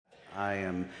I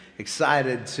am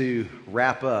excited to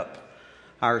wrap up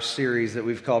our series that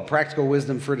we've called Practical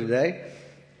Wisdom for Today.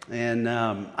 And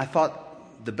I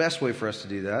thought the best way for us to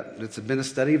do that, it's been a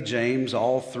study of James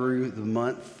all through the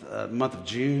month of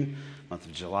June, month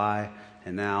of July,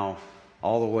 and now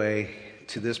all the way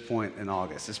to this point in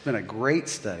August. It's been a great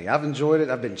study. I've enjoyed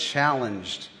it. I've been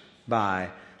challenged by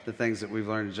the things that we've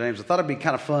learned in James. I thought it'd be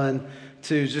kind of fun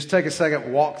to just take a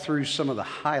second, walk through some of the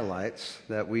highlights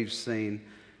that we've seen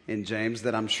in James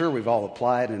that I'm sure we've all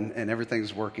applied, and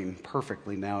everything's working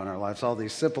perfectly now in our lives. All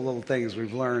these simple little things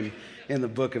we've learned in the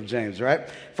book of James, right?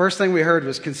 First thing we heard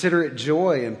was consider it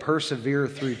joy and persevere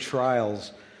through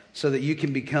trials so that you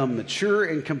can become mature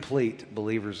and complete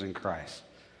believers in Christ.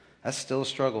 That's still a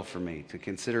struggle for me, to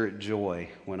consider it joy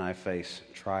when I face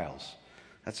trials.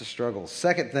 That's a struggle.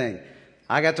 Second thing,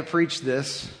 I got to preach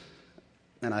this,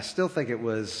 and I still think it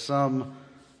was some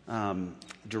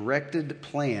directed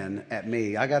plan at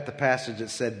me. I got the passage that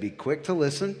said, be quick to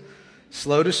listen,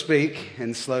 slow to speak,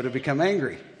 and slow to become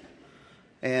angry.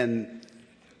 And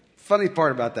funny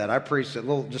part about that, I preached it,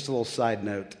 just a little side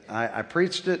note. I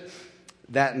preached it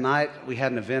that night. We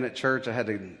had an event at church. I had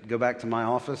to go back to my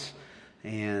office,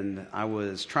 and I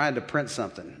was trying to print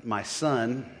something. My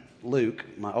son, Luke,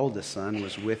 my oldest son,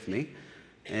 was with me.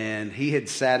 And he had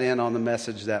sat in on the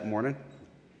message that morning,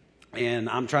 and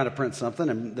I'm trying to print something,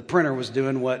 and the printer was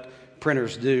doing what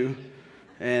printers do,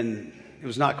 and it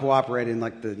was not cooperating,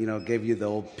 like gave you the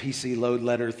old PC load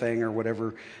letter thing or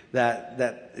whatever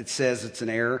that it says it's an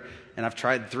error. And I've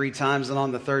tried 3 times, and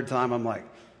on the 3rd time, I'm like,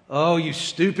 oh, you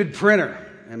stupid printer.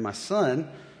 And my son,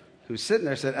 who's sitting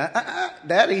there, said,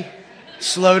 Daddy,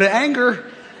 slow to anger.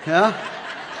 Yeah.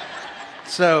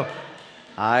 So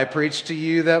I preached to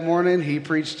you that morning. He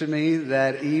preached to me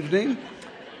that evening.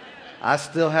 I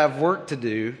still have work to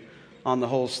do on the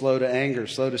whole slow to anger,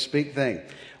 slow to speak thing.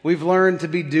 We've learned to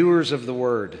be doers of the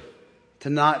word, to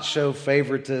not show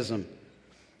favoritism,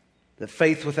 that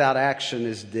faith without action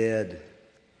is dead.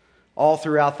 All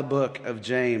throughout the book of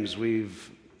James, we've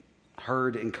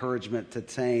heard encouragement to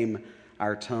tame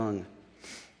our tongue.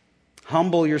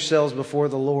 Humble yourselves before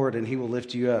the Lord, and he will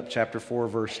lift you up. Chapter 4,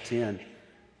 verse 10.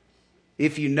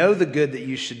 If you know the good that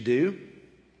you should do,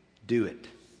 do it.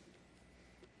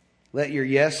 Let your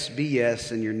yes be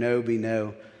yes and your no be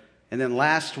no. And then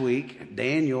last week,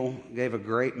 Daniel gave a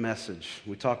great message.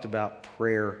 We talked about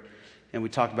prayer, and we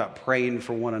talked about praying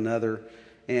for one another.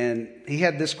 And he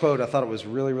had this quote. I thought it was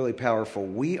really, really powerful.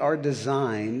 We are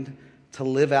designed to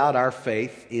live out our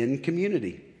faith in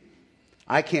community.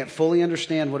 I can't fully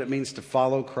understand what it means to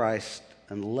follow Christ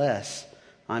unless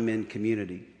I'm in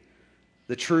community.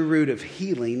 The true root of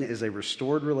healing is a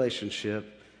restored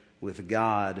relationship with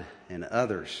God and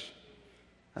others.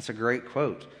 That's a great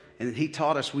quote. And he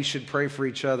taught us we should pray for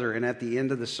each other. And at the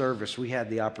end of the service, we had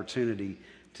the opportunity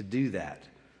to do that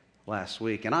last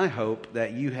week. And I hope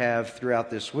that you have, throughout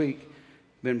this week,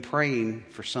 been praying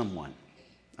for someone.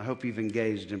 I hope you've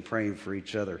engaged in praying for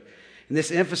each other. And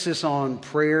this emphasis on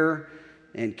prayer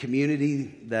and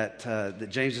community that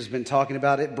James has been talking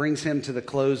about, it brings him to the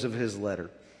close of his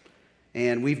letter.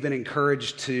 And we've been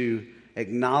encouraged to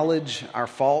acknowledge our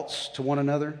faults to one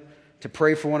another, to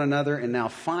pray for one another. And now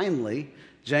finally,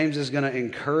 James is going to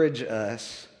encourage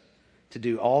us to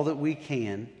do all that we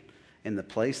can in the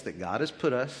place that God has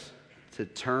put us to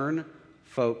turn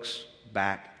folks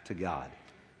back to God.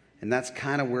 And that's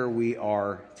kind of where we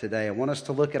are today. I want us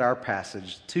to look at our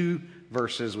passage, 2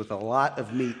 verses with a lot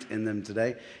of meat in them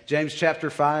today. James chapter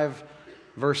 5,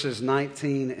 verses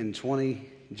 19 and 20.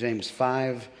 James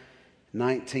 5,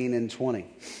 19 and 20.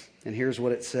 And here's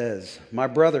what it says. My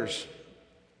brothers,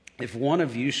 if one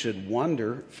of you should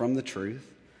wander from the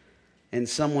truth and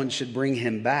someone should bring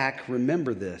him back,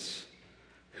 remember this.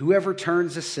 Whoever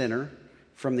turns a sinner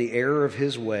from the error of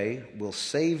his way will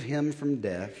save him from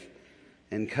death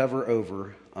and cover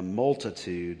over a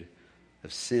multitude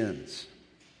of sins.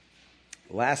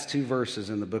 Last 2 verses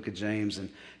in the book of James, and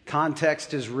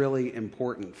context is really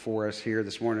important for us here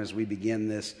this morning as we begin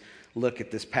this look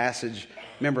at this passage.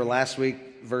 Remember last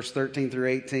week, verse 13 through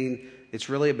 18, it's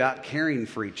really about caring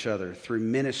for each other through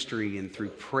ministry and through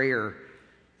prayer.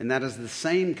 And that is the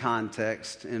same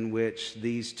context in which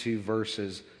these 2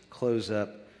 verses close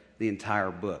up the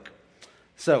entire book.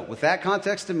 So with that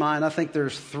context in mind, I think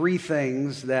there's 3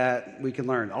 things that we can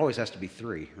learn. It always has to be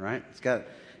 3, right? It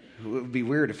would be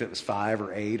weird if it was 5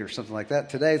 or 8 or something like that.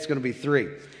 Today it's going to be 3.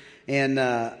 And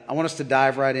I want us to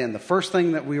dive right in. The first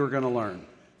thing that we were going to learn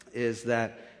is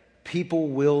that people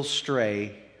will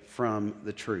stray from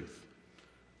the truth.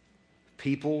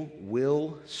 People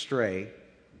will stray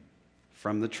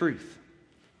from the truth.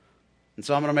 And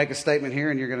so I'm going to make a statement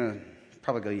here, and you're going to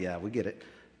probably go, yeah, we get it.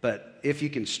 But if you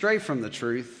can stray from the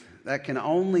truth, that can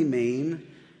only mean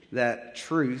that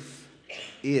truth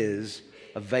is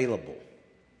available.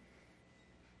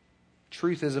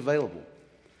 Truth is available.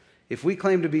 If we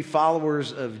claim to be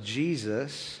followers of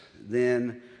Jesus,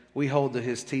 then we hold to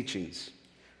his teachings.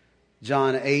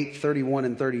 John 8:31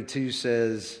 and 32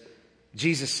 says,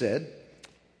 Jesus said,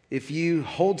 "If you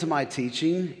hold to my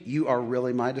teaching, you are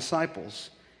really my disciples.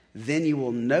 Then you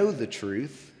will know the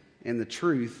truth, and the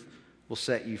truth will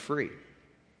set you free."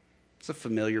 It's a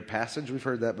familiar passage. We've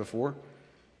heard that before.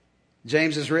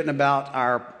 James has written about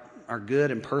our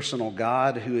good and personal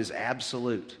God who is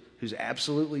absolute, who's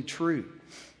absolutely true.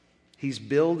 He's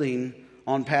building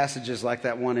on passages like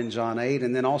that one in John 8,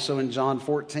 and then also in John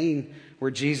 14, where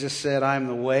Jesus said, "I am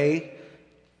the way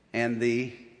and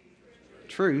the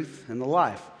truth and the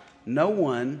life. No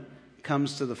one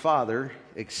comes to the Father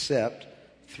except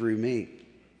through me."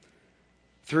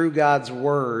 Through God's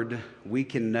word, we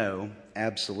can know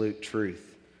absolute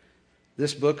truth.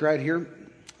 This book right here,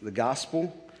 the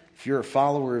gospel, if you're a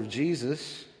follower of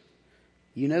Jesus,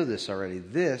 you know this already.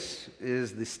 This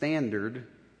is the standard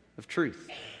of truth.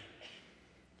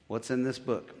 What's in this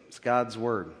book? It's God's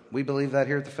word. We believe that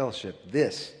here at the fellowship.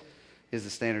 This is the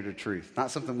standard of truth,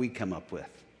 not something we come up with.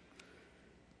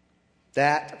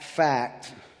 That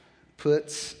fact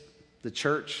puts the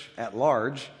church at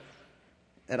large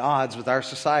at odds with our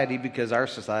society, because our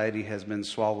society has been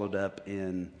swallowed up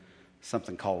in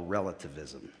something called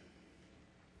relativism.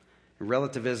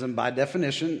 Relativism, by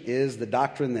definition, is the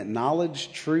doctrine that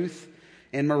knowledge, truth,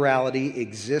 and morality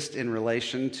exist in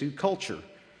relation to culture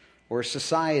or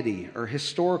society or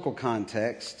historical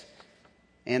context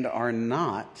and are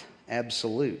not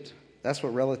absolute. That's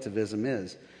what relativism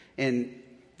is. And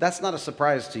that's not a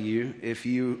surprise to you if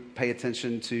you pay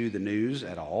attention to the news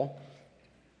at all.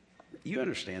 You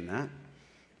understand that.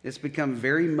 It's become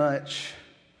very much,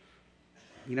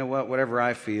 you know what, whatever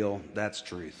I feel, that's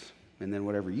truth. And then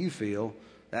whatever you feel,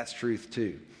 that's truth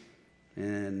too.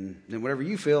 And then whatever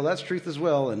you feel, that's truth as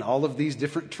well. And all of these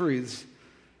different truths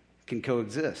can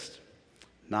coexist.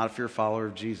 Not if you're a follower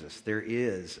of Jesus. There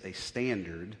is a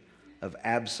standard of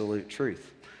absolute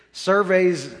truth.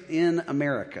 Surveys in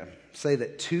America say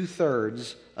that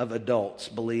 2/3 of adults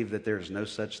believe that there is no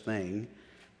such thing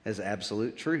as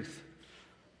absolute truth.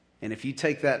 And if you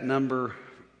take that number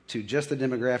to just the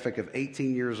demographic of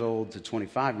 18 years old to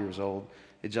 25 years old,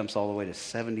 it jumps all the way to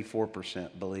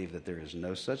 74% believe that there is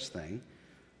no such thing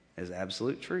as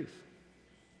absolute truth.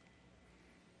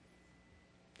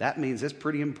 That means it's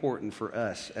pretty important for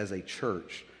us as a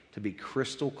church to be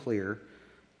crystal clear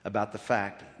about the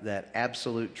fact that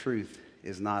absolute truth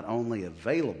is not only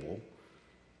available,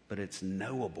 but it's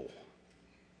knowable.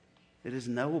 It is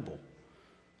knowable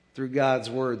through God's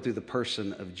word, through the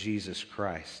person of Jesus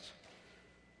Christ.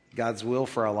 God's will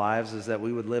for our lives is that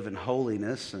we would live in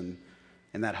holiness, and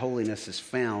that holiness is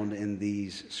found in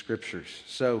these scriptures.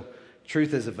 So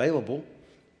truth is available,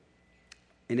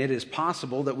 and it is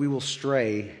possible that we will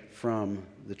stray from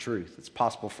the truth. It's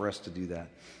possible for us to do that.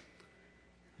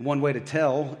 One way to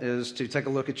tell is to take a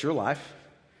look at your life,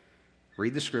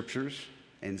 read the scriptures,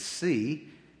 and see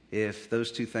if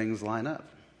those two things line up.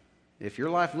 If your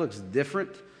life looks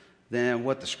different than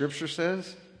what the scripture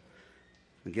says,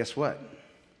 then guess what?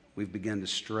 We've begun to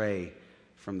stray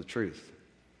from the truth.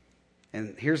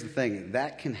 And here's the thing,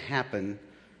 that can happen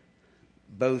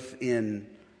both in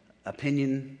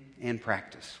opinion and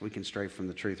practice. We can stray from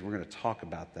the truth. We're going to talk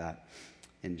about that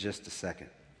in just a second.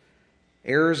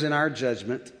 Errors in our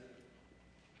judgment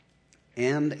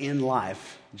and in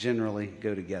life generally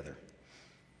go together.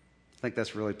 I think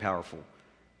that's really powerful.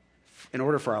 In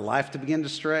order for our life to begin to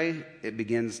stray, it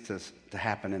begins to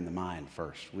happen in the mind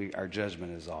first. Our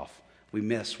judgment is off. We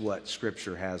miss what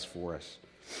Scripture has for us.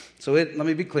 So let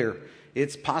me be clear.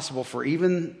 It's possible for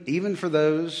even for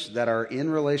those that are in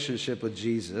relationship with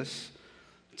Jesus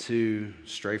to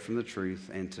stray from the truth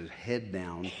and to head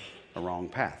down a wrong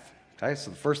path. Okay,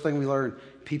 so the first thing we learn,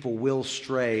 people will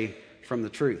stray from the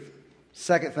truth.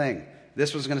 Second thing,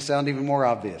 this was going to sound even more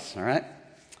obvious, all right?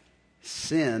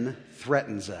 Sin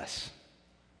threatens us.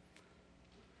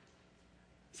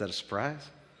 Is that a surprise?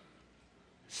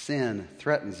 Sin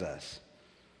threatens us.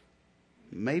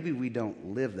 Maybe we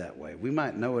don't live that way. We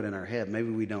might know it in our head.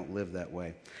 Maybe we don't live that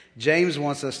way. James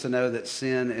wants us to know that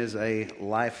sin is a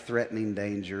life-threatening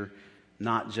danger,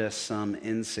 not just some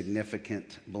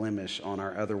insignificant blemish on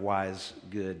our otherwise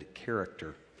good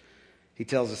character. He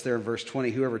tells us there in verse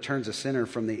 20, whoever turns a sinner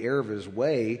from the error of his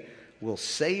way will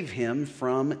save him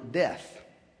from death.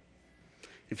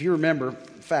 If you remember,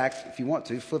 in fact, if you want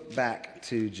to, flip back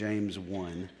to James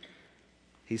 1.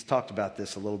 He's talked about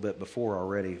this a little bit before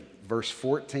already. Verse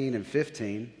 14 and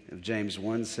 15 of James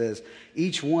 1 says,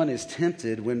 "Each one is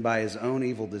tempted when by his own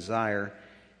evil desire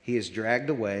he is dragged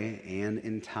away and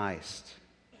enticed.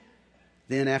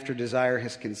 Then after desire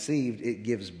has conceived, it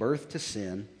gives birth to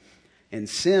sin. And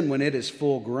sin, when it is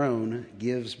full grown,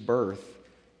 gives birth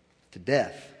to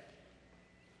death."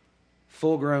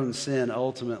 Full-grown sin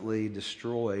ultimately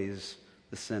destroys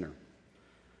the sinner.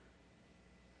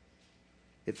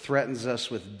 It threatens us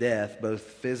with death, both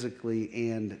physically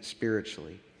and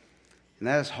spiritually. And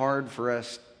that is hard for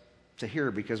us to hear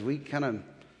because we kind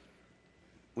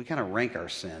of rank our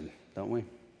sin, don't we?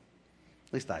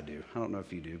 At least I do. I don't know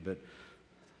if you do, but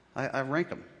I rank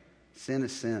them. Sin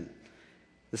is sin.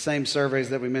 The same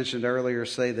surveys that we mentioned earlier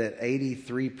say that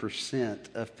 83%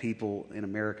 of people in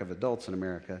America, of adults in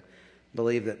America,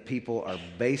 believe that people are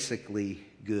basically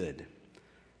good.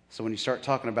 So when you start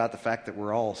talking about the fact that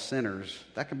we're all sinners,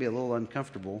 that can be a little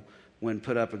uncomfortable when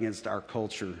put up against our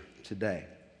culture today.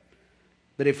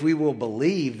 But if we will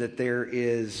believe that there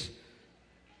is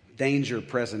danger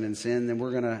present in sin, then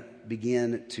we're going to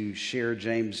begin to share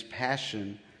James'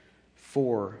 passion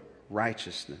for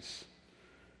righteousness.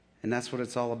 And that's what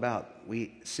it's all about.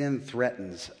 Sin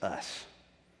threatens us.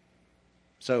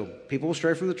 So people will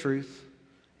stray from the truth,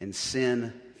 and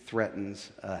sin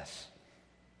threatens us.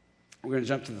 We're going to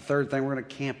jump to the third thing. We're going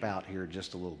to camp out here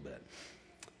just a little bit.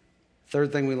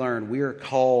 Third thing we learned, we are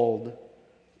called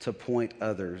to point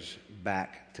others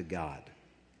back to God.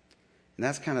 And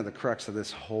that's kind of the crux of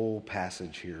this whole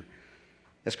passage here.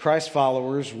 As Christ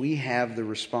followers, we have the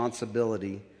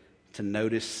responsibility to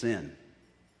notice sin.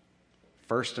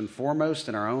 First and foremost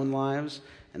in our own lives,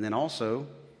 and then also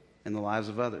in the lives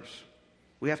of others.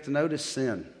 We have to notice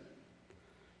sin.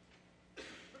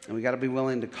 And we got to be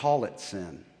willing to call it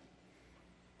sin.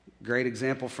 Great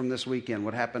example from this weekend,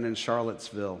 what happened in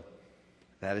Charlottesville.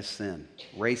 That is sin.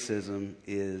 Racism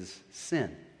is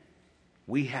sin.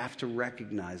 We have to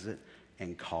recognize it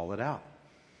and call it out.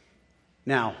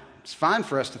 Now, it's fine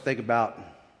for us to think about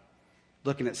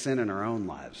looking at sin in our own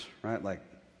lives, right? Like,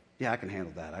 yeah, I can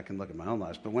handle that. I can look at my own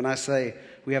lives. But when I say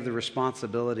we have the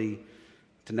responsibility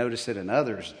to notice it in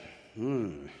others,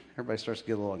 everybody starts to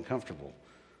get a little uncomfortable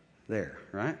there,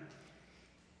 right?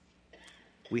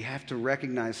 We have to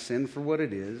recognize sin for what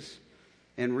it is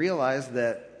and realize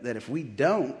that if we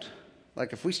don't,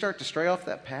 like if we start to stray off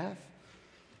that path,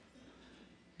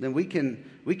 then we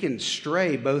can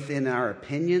stray both in our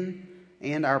opinion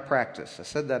and our practice. I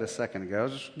said that a second ago. I'll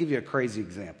just give you a crazy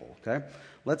example, okay?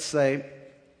 Let's say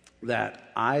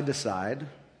that I decide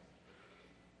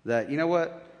that, you know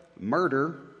what,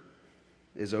 murder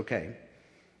is okay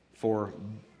for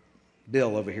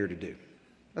Bill over here to do.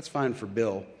 That's fine for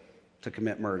Bill to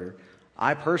commit murder.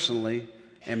 I personally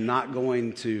am not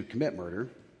going to commit murder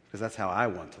because that's how I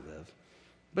want to live.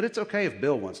 But it's okay if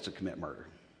Bill wants to commit murder.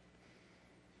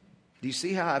 Do you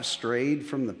see how I've strayed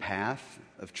from the path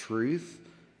of truth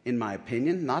in my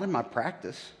opinion? Not in my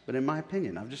practice, but in my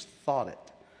opinion. I've just thought it.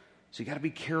 So you got to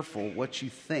be careful what you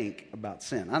think about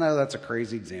sin. I know that's a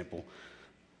crazy example.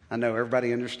 I know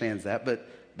everybody understands that, but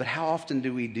how often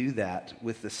do we do that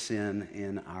with the sin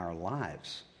in our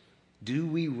lives? Do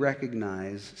we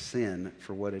recognize sin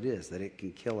for what it is, that it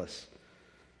can kill us?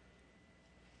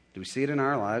 Do we see it in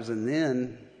our lives? And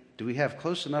then, do we have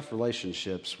close enough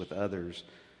relationships with others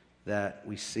that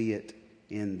we see it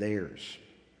in theirs?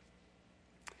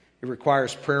 It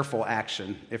requires prayerful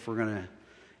action if we're going to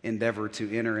endeavor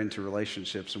to enter into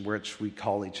relationships in which we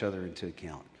call each other into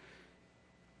account.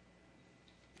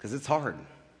 Because it's hard,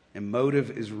 and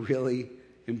motive is really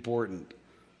important.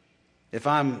 If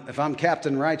I'm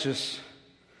Captain Righteous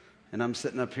and I'm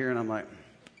sitting up here and I'm like,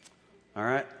 all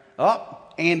right,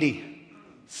 Andy,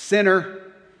 sinner,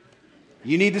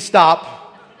 you need to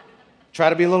stop. Try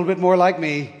to be a little bit more like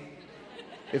me.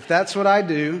 If that's what I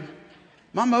do,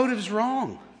 my motive's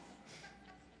wrong.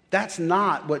 That's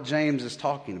not what James is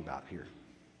talking about here.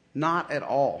 Not at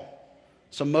all.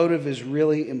 So motive is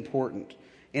really important.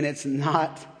 And it's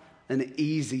not an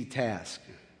easy task.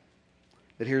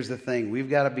 But here's the thing. We've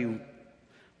got to be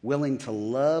willing to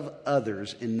love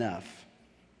others enough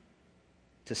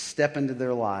to step into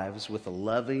their lives with a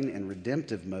loving and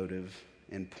redemptive motive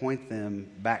and point them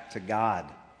back to God,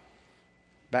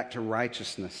 back to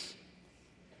righteousness,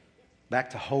 back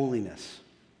to holiness.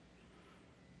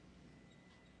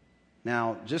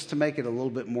 Now, just to make it a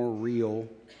little bit more real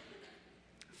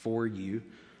for you,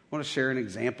 I want to share an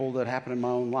example that happened in my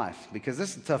own life, because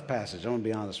this is a tough passage. I want to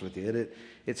be honest with you.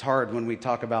 It's hard when we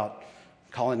talk about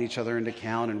calling each other into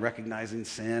account and recognizing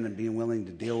sin and being willing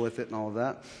to deal with it and all of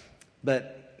that.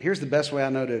 But here's the best way I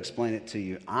know to explain it to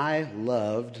you. I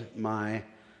loved my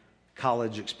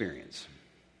college experience.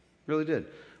 Really did.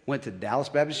 Went to Dallas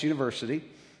Baptist University.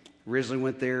 Originally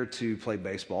went there to play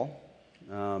baseball.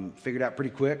 Figured out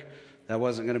pretty quick that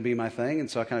wasn't going to be my thing, and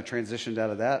so I kind of transitioned out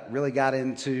of that. Really got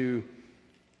into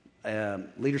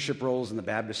leadership roles in the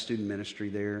Baptist student ministry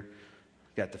there.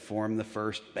 Got to form the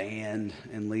first band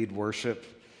and lead worship.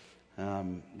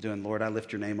 Doing Lord, I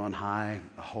Lift Your Name on High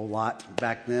a whole lot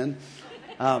back then.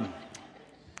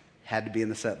 Had to be in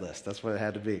the set list. That's what it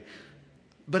had to be.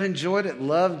 But enjoyed it,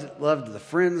 loved the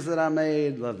friends that I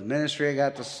made, loved the ministry I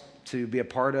got to be a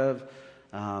part of.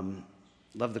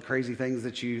 Love the crazy things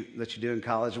that you do in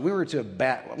college. And we were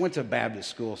I went to a Baptist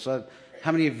school. So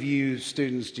how many of you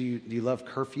students do you love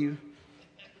curfew?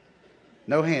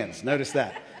 No hands. Notice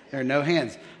that. There are no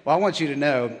hands. Well, I want you to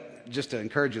know, just to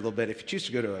encourage you a little bit, if you choose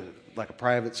to go to a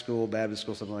private school, Baptist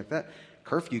school, something like that,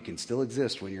 curfew can still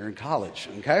exist when you're in college,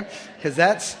 okay? Because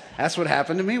that's what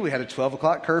happened to me. We had a 12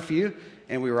 o'clock curfew,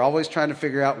 and we were always trying to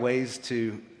figure out ways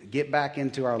to get back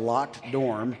into our locked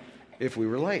dorm if we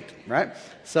were late, right?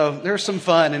 So there's some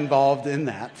fun involved in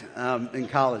that in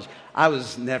college. I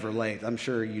was never late. I'm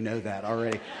sure you know that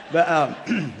already. But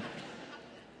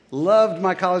loved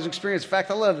my college experience. In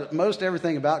fact, I loved most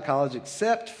everything about college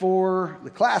except for the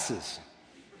classes,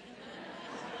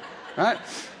 right?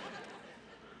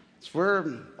 It's where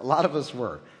a lot of us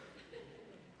were.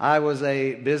 I was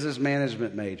a business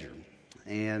management major,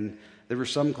 and there were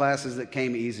some classes that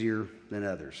came easier than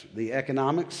others. The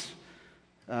economics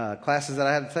classes that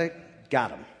I had to take, got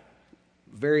them.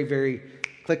 Very, very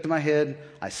clicked in my head.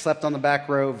 I slept on the back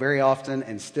row very often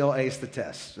and still aced the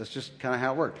test. That's just kind of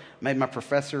how it worked. Made my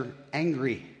professor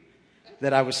angry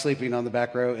that I was sleeping on the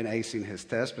back row and acing his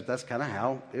test, but that's kind of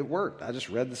how it worked. I just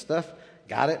read the stuff,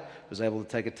 got it, was able to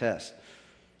take a test.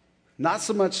 Not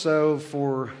so much so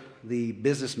for the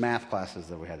business math classes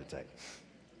that we had to take.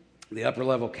 The upper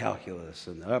level calculus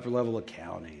and the upper level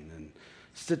accounting and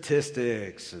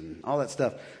statistics and all that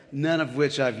stuff, none of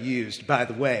which I've used, by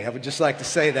the way. I would just like to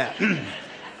say that. I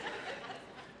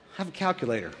have a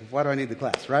calculator. Why do I need the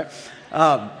class, right?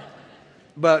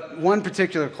 But one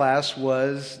particular class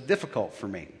was difficult for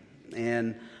me.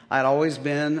 And I'd always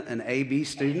been an A-B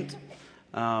student.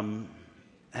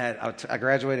 I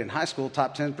graduated in high school,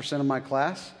 top 10% of my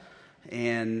class.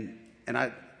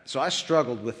 So I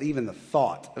struggled with even the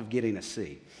thought of getting a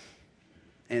C.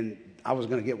 And I was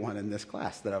going to get one in this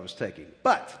class that I was taking.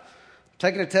 But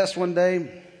taking a test one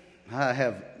day, I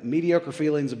have mediocre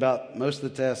feelings about most of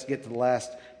the tests. Get to the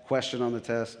last question on the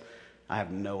test. I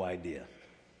have no idea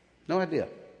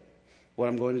what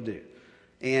I'm going to do.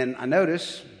 And I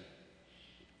notice,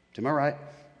 to my right,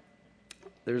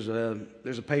 there's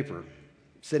a paper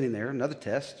sitting there, another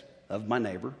test of my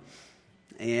neighbor.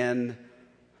 And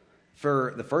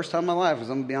for the first time in my life, because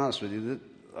I'm going to be honest with you,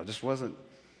 I wasn't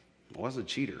a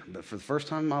cheater. But for the first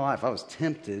time in my life, I was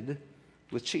tempted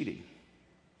with cheating.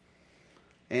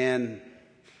 And,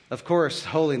 of course,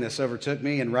 holiness overtook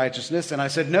me and righteousness. And I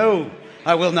said, no,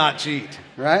 I will not cheat,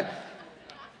 right?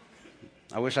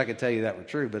 I wish I could tell you that were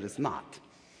true, but it's not.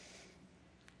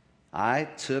 I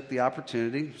took the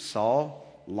opportunity, saw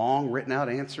long written out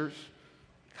answers,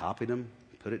 copied them,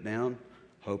 put it down,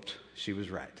 hoped she was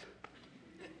right.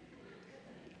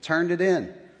 Turned it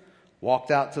in,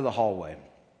 walked out to the hallway,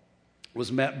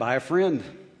 was met by a friend,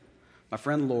 my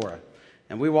friend Laura.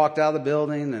 And we walked out of the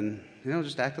building and,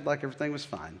 just acted like everything was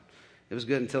fine. It was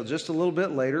good until just a little bit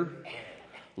later,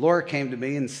 Laura came to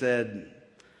me and said,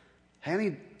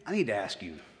 hey, I need to ask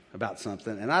you about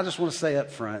something. And I just want to say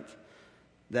up front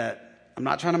that I'm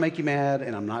not trying to make you mad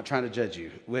and I'm not trying to judge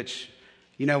you, which,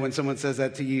 when someone says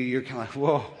that to you, you're kind of like,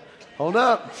 whoa, hold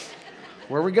up.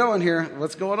 Where are we going here?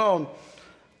 What's going on?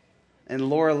 And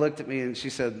Laura looked at me and she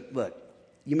said, look,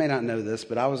 you may not know this,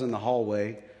 but I was in the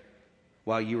hallway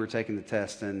while you were taking the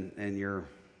test in your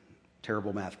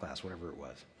terrible math class, whatever it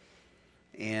was.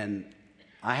 And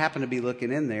I happened to be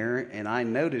looking in there, and I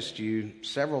noticed you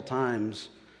several times.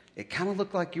 It kind of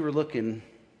looked like you were looking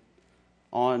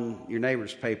on your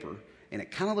neighbor's paper, and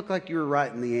it kind of looked like you were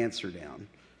writing the answer down.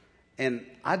 And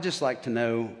I'd just like to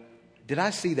know, did I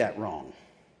see that wrong?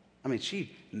 I mean,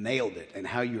 she nailed it in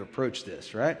how you approach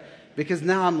this, right? Because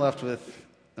now I'm left with,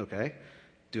 okay,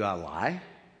 do I lie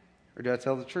or do I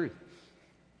tell the truth?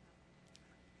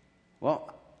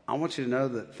 Well, I want you to know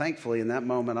that thankfully in that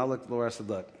moment, I looked at Laura, I said,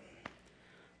 look,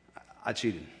 I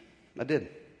cheated. I did.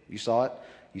 You saw it.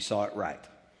 You saw it right.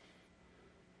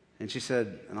 And she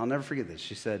said, and I'll never forget this,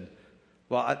 she said,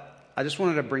 well, I just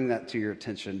wanted to bring that to your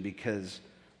attention because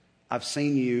I've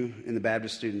seen you in the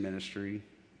Baptist student ministry,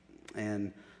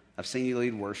 and I've seen you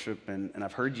lead worship, and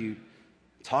I've heard you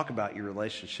talk about your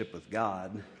relationship with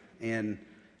God. And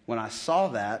when I saw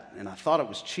that and I thought it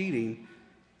was cheating,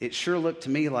 it sure looked to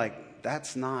me like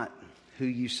that's not who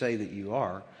you say that you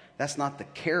are. That's not the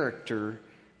character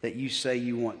that you say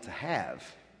you want to have.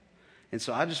 And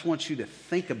so I just want you to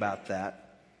think about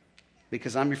that,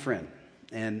 because I'm your friend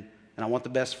and I want the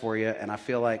best for you, and I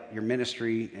feel like your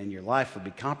ministry and your life would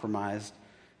be compromised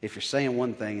if you're saying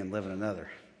one thing and living another.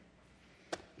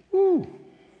 Woo!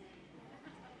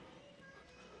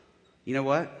 You know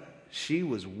what? She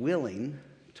was willing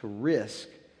to risk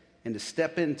and to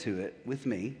step into it with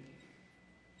me,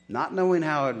 not knowing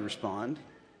how I'd respond.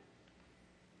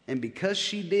 And because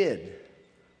she did,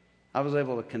 I was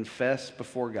able to confess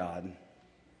before God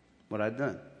what I'd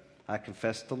done. I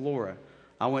confessed to Laura.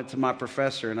 I went to my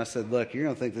professor and I said, look, you're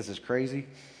going to think this is crazy,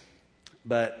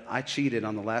 but I cheated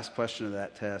on the last question of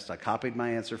that test. I copied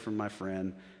my answer from my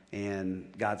friend,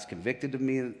 and God's convicted of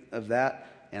me of that,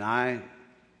 and I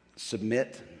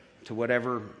submit to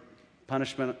whatever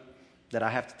punishment that I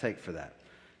have to take for that.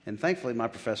 And thankfully, my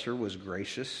professor was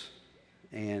gracious,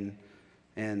 and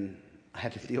I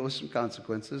had to deal with some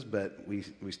consequences, but we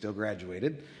still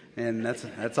graduated, and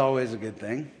that's always a good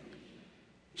thing.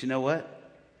 But you know what?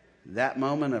 That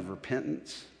moment of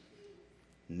repentance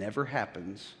never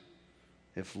happens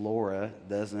if Laura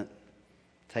doesn't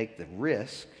take the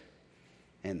risk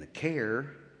and the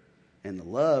care and the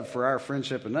love for our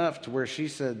friendship enough to where she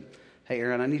said, hey,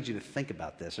 Aaron, I need you to think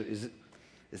about this. Is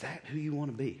that who you want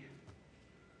to be?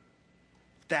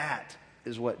 That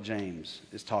is what James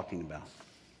is talking about.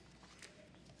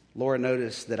 Laura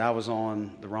noticed that I was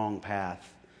on the wrong path.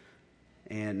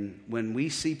 And when we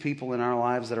see people in our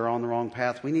lives that are on the wrong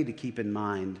path, we need to keep in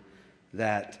mind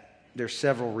that there's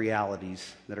several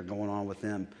realities that are going on with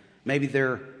them. Maybe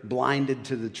they're blinded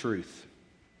to the truth.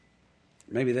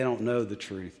 Maybe they don't know the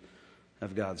truth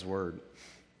of God's word.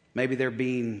 Maybe they're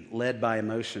being led by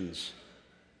emotions.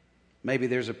 Maybe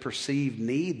there's a perceived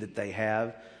need that they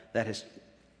have that has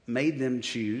made them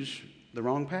choose the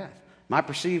wrong path. My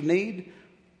perceived need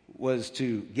was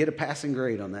to get a passing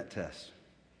grade on that test.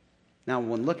 Now,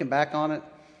 when looking back on it,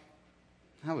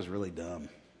 that was really dumb.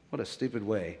 What a stupid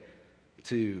way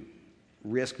to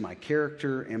risk my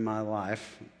character and my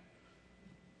life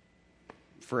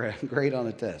for a grade on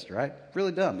a test, right?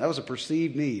 Really dumb. That was a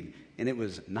perceived need, and it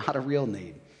was not a real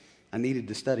need. I needed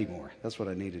to study more. That's what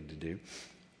I needed to do.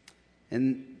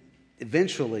 And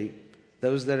eventually,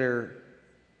 those that are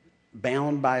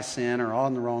bound by sin or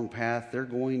on the wrong path, they're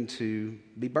going to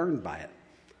be burned by it.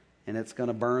 And it's going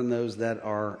to burn those that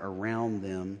are around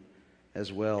them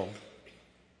as well.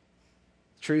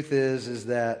 The truth is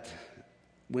that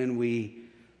when we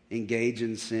engage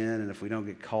in sin, and if we don't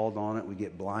get called on it, we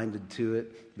get blinded to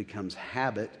it, becomes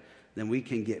habit, then we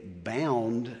can get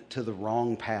bound to the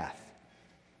wrong path.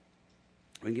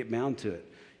 We can get bound to it.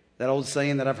 That old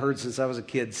saying that I've heard since I was a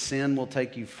kid, sin will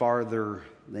take you farther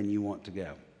than you want to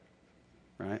go.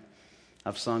 Right?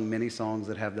 I've sung many songs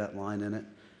that have that line in it.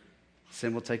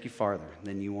 Sin will take you farther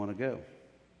than you want to go.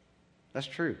 That's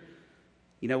true.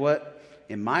 You know what?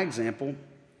 In my example,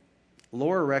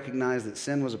 Laura recognized that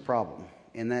sin was a problem.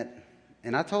 And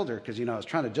I told her, because, I was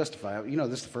trying to justify it.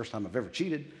 This is the first time I've ever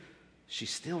cheated. She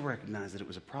still recognized that it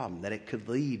was a problem, that it could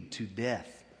lead to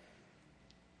death.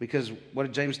 Because what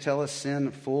did James tell us?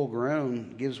 Sin full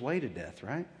grown gives way to death,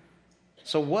 right?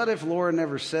 So what if Laura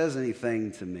never says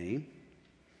anything to me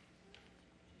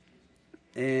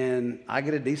and I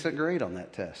get a decent grade on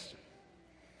that test?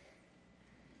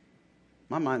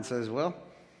 My mind says, well,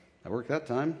 I worked that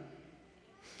time.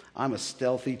 I'm a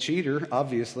stealthy cheater,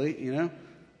 obviously,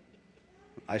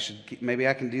 maybe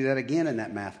I can do that again in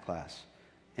that math class.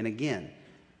 And again.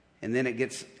 And then it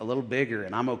gets a little bigger,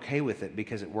 and I'm okay with it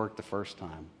because it worked the first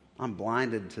time. I'm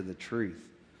blinded to the truth.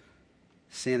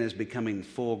 Sin is becoming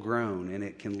full grown, and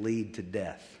it can lead to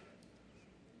death.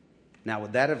 Now,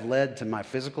 would that have led to my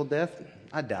physical death?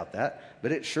 I doubt that.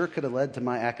 But it sure could have led to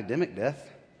my academic death.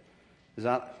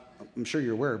 I'm sure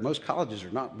you're aware, most colleges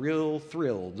are not real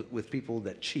thrilled with people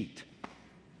that cheat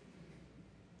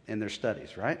in their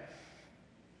studies, right?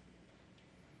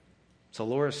 So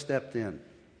Laura stepped in.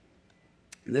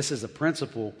 And this is a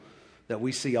principle that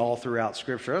we see all throughout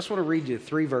Scripture. I just want to read you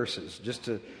 3 verses just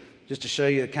to show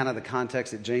you kind of the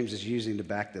context that James is using to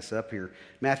back this up here.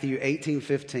 Matthew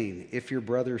 18:15. If your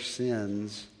brother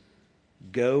sins,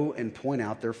 go and point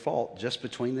out their fault just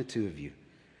between the two of you.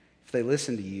 If they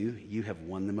listen to you, you have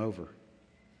won them over.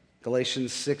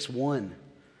 Galatians 6:1.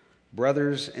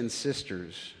 Brothers and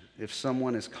sisters, if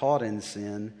someone is caught in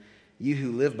sin, you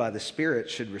who live by the Spirit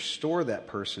should restore that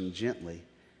person gently.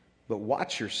 But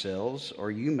watch yourselves,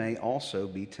 or you may also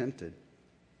be tempted.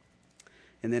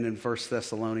 And then in 1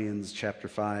 Thessalonians chapter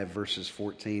 5, verses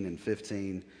 14 and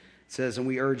 15, It says, "And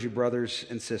we urge you, brothers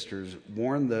and sisters,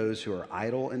 warn those who are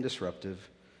idle and disruptive,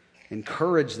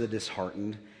 encourage the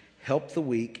disheartened, help the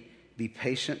weak, be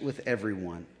patient with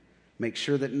everyone. Make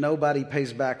sure that nobody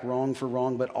pays back wrong for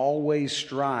wrong, but always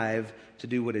strive to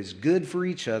do what is good for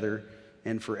each other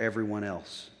and for everyone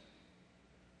else."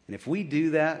 And if we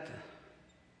do that,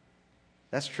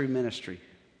 that's true ministry.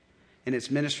 And it's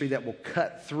ministry that will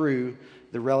cut through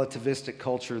the relativistic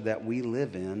culture that we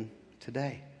live in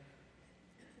today.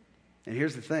 And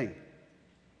here's the thing.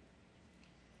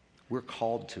 We're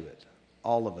called to it.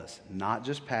 All of us. Not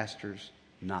just pastors,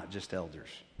 not just elders.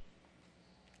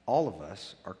 All of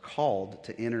us are called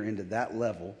to enter into that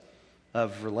level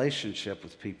of relationship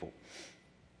with people.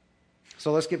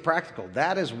 So let's get practical.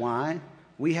 That is why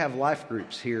we have life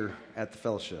groups here at the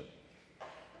fellowship.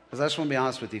 Because I just want to be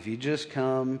honest with you. If you just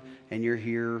come and you're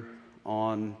here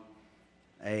on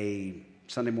a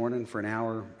Sunday morning for an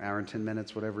hour and 10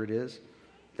 minutes, whatever it is,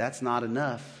 that's not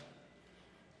enough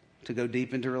to go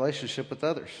deep into relationship with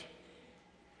others.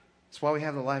 That's why we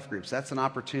have the life groups. That's an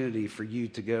opportunity for you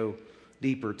to go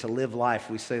deeper, to live life.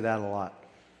 We say that a lot.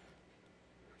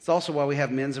 It's also why we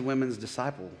have men's and women's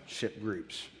discipleship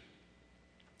groups.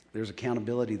 There's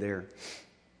accountability there.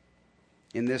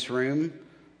 In this room,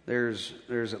 there's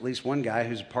at least one guy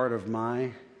who's a part of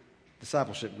my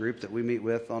discipleship group that we meet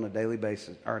with on a daily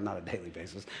basis, or not a daily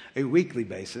basis, a weekly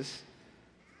basis.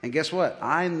 And guess what?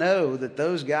 I know that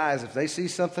those guys, if they see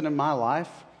something in my life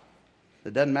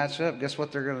that doesn't match up, guess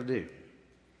what they're going to do?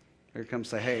 They're going to come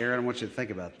say, "Hey, Aaron, I want you to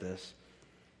think about this."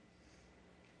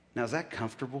 Now, is that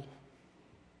comfortable?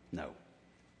 No,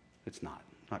 it's not.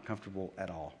 Not comfortable at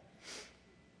all.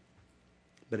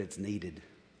 But it's needed.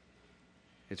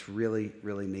 It's really,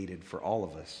 really needed for all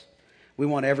of us. We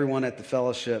want everyone at the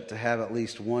fellowship to have at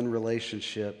least one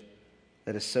relationship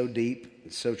that is so deep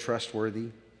and so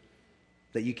trustworthy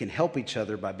that you can help each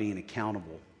other by being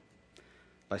accountable,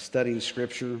 by studying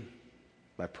Scripture,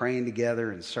 by praying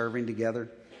together and serving together,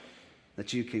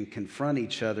 that you can confront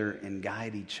each other and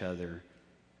guide each other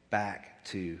back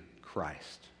to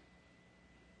Christ.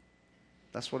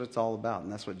 That's what it's all about,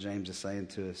 and that's what James is saying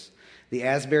to us. The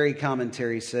Asbury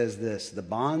commentary says this: "The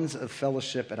bonds of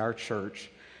fellowship at our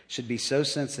church should be so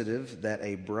sensitive that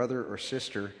a brother or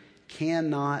sister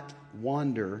cannot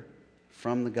wander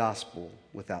from the gospel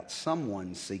without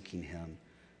someone seeking him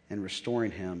and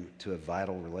restoring him to a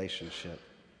vital relationship."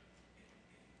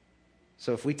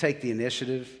 So if we take the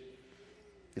initiative,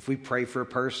 if we pray for a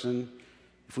person,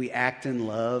 if we act in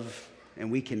love, and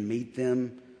we can meet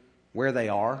them where they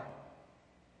are,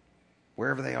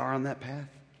 wherever they are on that path,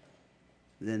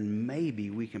 then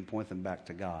maybe we can point them back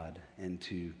to God and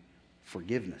to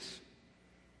forgiveness,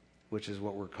 which is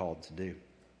what we're called to do.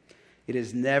 It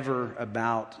is never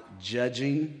about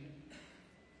judging,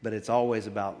 but it's always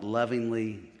about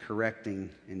lovingly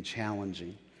correcting and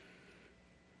challenging.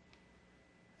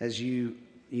 As you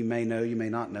may know, you may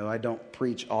not know, I don't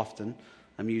preach often.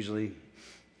 I'm usually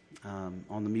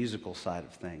on the musical side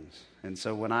of things. And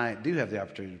so when I do have the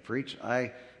opportunity to preach,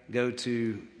 I go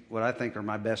to what I think are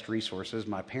my best resources.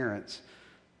 My parents,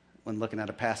 when looking at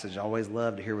a passage, I always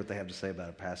love to hear what they have to say about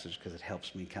a passage because it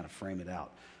helps me kind of frame it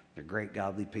out. They're great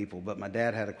godly people. But my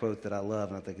dad had a quote that I love,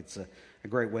 and I think it's a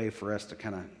great way for us to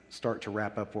kind of start to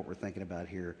wrap up what we're thinking about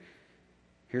here.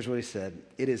 Here's what he said: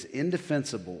 "It is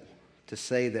indefensible to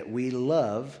say that we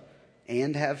love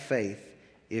and have faith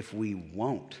if we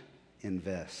won't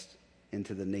invest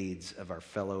into the needs of our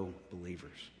fellow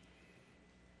believers."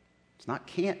 It's not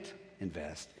can't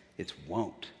invest, it's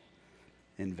won't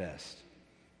invest.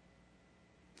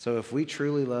 So if we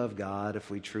truly love God, if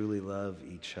we truly love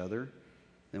each other,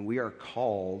 then we are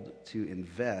called to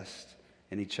invest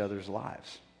in each other's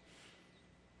lives.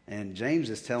 And James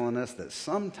is telling us that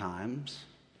sometimes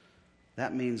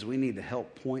that means we need to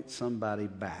help point somebody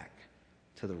back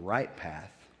to the right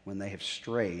path when they have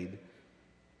strayed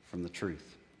from the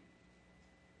truth.